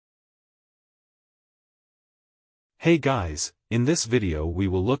Hey guys, in this video we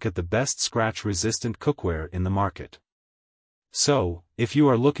will look at the best scratch-resistant cookware in the market. So, if you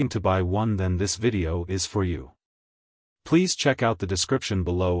are looking to buy one, then this video is for you. Please check out the description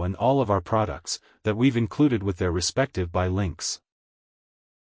below and all of our products that we've included with their respective buy links.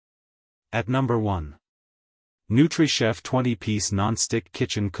 At number 1. NutriChef 20-piece non-stick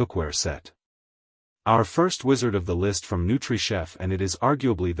kitchen cookware set. Our first wizard of the list from NutriChef, and it is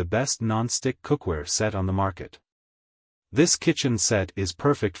arguably the best non-stick cookware set on the market. This kitchen set is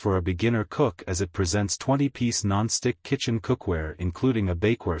perfect for a beginner cook as it presents 20-piece non-stick kitchen cookware including a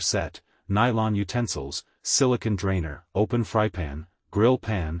bakeware set, nylon utensils, silicone drainer, open fry pan, grill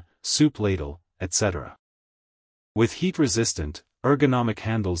pan, soup ladle, etc. With heat-resistant, ergonomic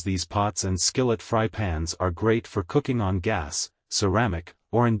handles, these pots and skillet fry pans are great for cooking on gas, ceramic,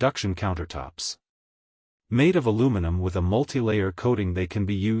 or induction countertops. Made of aluminum with a multi-layer coating, they can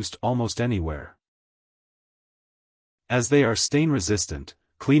be used almost anywhere. As they are stain-resistant,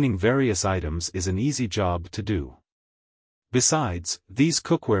 cleaning various items is an easy job to do. Besides, these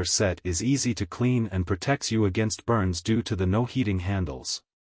cookware set is easy to clean and protects you against burns due to the no-heating handles.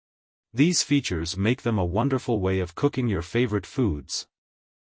 These features make them a wonderful way of cooking your favorite foods.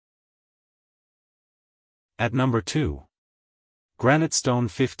 At number 2. Granite Stone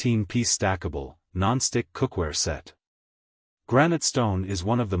 15-piece stackable, non-stick cookware set. Granite Stone is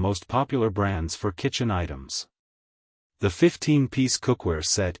one of the most popular brands for kitchen items. The 15-piece cookware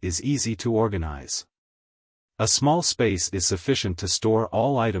set is easy to organize. A small space is sufficient to store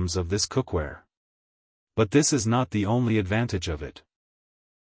all items of this cookware. But this is not the only advantage of it.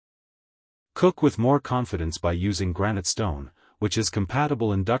 Cook with more confidence by using Granite Stone, which is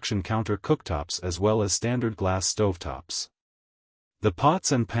compatible induction counter cooktops as well as standard glass stovetops. The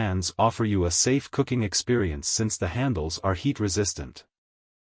pots and pans offer you a safe cooking experience since the handles are heat-resistant.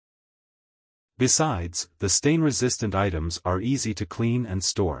 Besides, the stain-resistant items are easy to clean and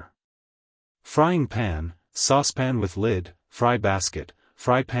store. Frying pan, saucepan with lid, fry basket,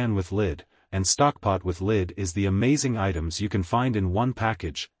 fry pan with lid, and stockpot with lid is the amazing items you can find in one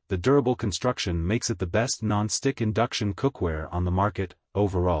package. The durable construction makes it the best non-stick induction cookware on the market.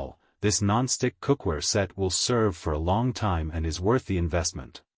 Overall, this non-stick cookware set will serve for a long time and is worth the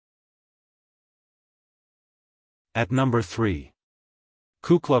investment. At number 3.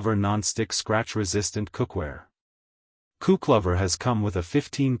 Cookware non-stick scratch-resistant cookware. Cookware has come with a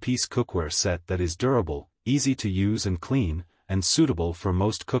 15-piece cookware set that is durable, easy to use and clean, and suitable for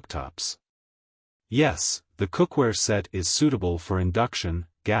most cooktops. Yes, the cookware set is suitable for induction,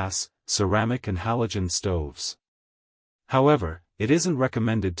 gas, ceramic and halogen stoves. However, it isn't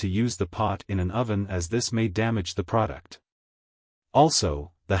recommended to use the pot in an oven as this may damage the product.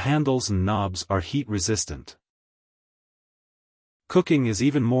 Also, the handles and knobs are heat-resistant. Cooking is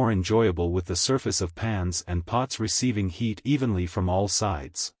even more enjoyable with the surface of pans and pots receiving heat evenly from all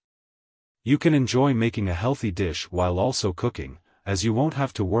sides. You can enjoy making a healthy dish while also cooking, as you won't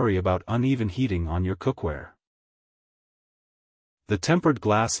have to worry about uneven heating on your cookware. The tempered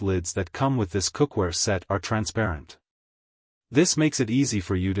glass lids that come with this cookware set are transparent. This makes it easy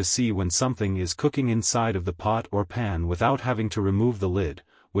for you to see when something is cooking inside of the pot or pan without having to remove the lid,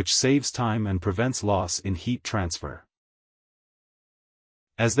 which saves time and prevents loss in heat transfer.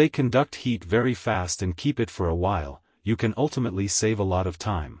 As they conduct heat very fast and keep it for a while, you can ultimately save a lot of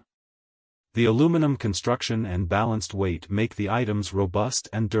time. The aluminum construction and balanced weight make the items robust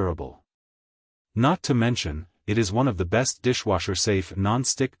and durable. Not to mention, it is one of the best dishwasher-safe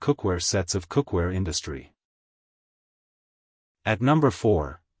non-stick cookware sets of cookware industry. At number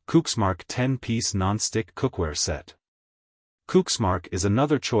 4, Cooksmart 10-piece non-stick cookware set. Cooksmart is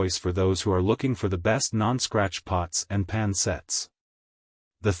another choice for those who are looking for the best non-scratch pots and pan sets.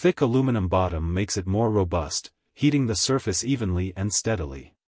 The thick aluminum bottom makes it more robust, heating the surface evenly and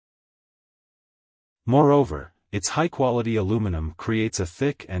steadily. Moreover, its high-quality aluminum creates a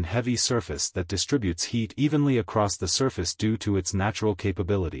thick and heavy surface that distributes heat evenly across the surface due to its natural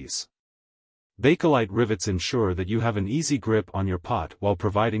capabilities. Bakelite rivets ensure that you have an easy grip on your pot while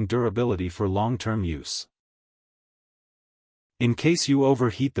providing durability for long-term use. In case you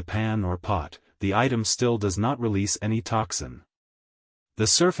overheat the pan or pot, the item still does not release any toxin. The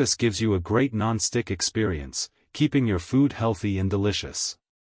surface gives you a great non-stick experience, keeping your food healthy and delicious.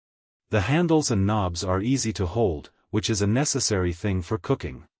 The handles and knobs are easy to hold, which is a necessary thing for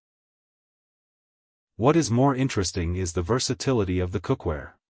cooking. What is more interesting is the versatility of the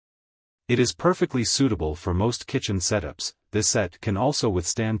cookware. It is perfectly suitable for most kitchen setups. This set can also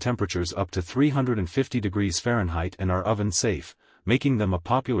withstand temperatures up to 350 degrees Fahrenheit and are oven safe, making them a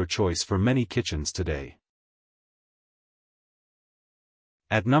popular choice for many kitchens today.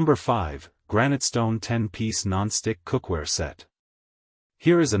 At number 5, Granite Stone 10-piece non-stick cookware set.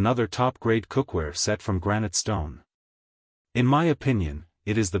 Here is another top-grade cookware set from Granite Stone. In my opinion,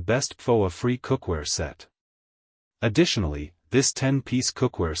 it is the best FOA-free cookware set. Additionally, this 10-piece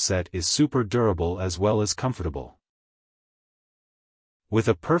cookware set is super durable as well as comfortable. With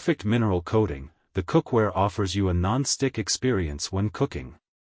a perfect mineral coating, the cookware offers you a non-stick experience when cooking.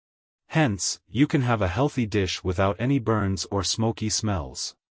 Hence, you can have a healthy dish without any burns or smoky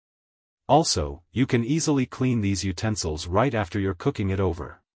smells. Also, you can easily clean these utensils right after you're cooking it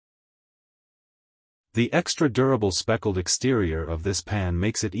over. The extra durable speckled exterior of this pan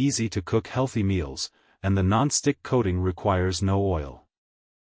makes it easy to cook healthy meals, and the non-stick coating requires no oil.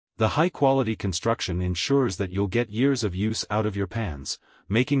 The high-quality construction ensures that you'll get years of use out of your pans,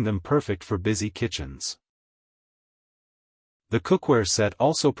 making them perfect for busy kitchens. The cookware set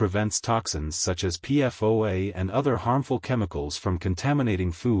also prevents toxins such as PFOA and other harmful chemicals from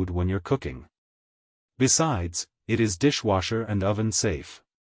contaminating food when you're cooking. Besides, it is dishwasher and oven safe.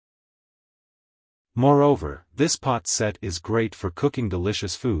 Moreover, this pot set is great for cooking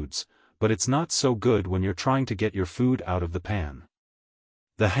delicious foods, but it's not so good when you're trying to get your food out of the pan.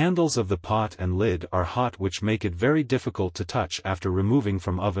 The handles of the pot and lid are hot, which make it very difficult to touch after removing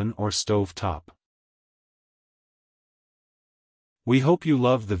from oven or stove top. We hope you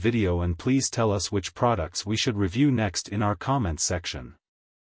loved the video, and please tell us which products we should review next in our comments section.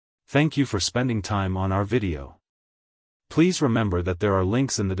 Thank you for spending time on our video. Please remember that there are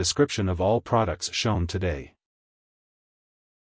links in the description of all products shown today.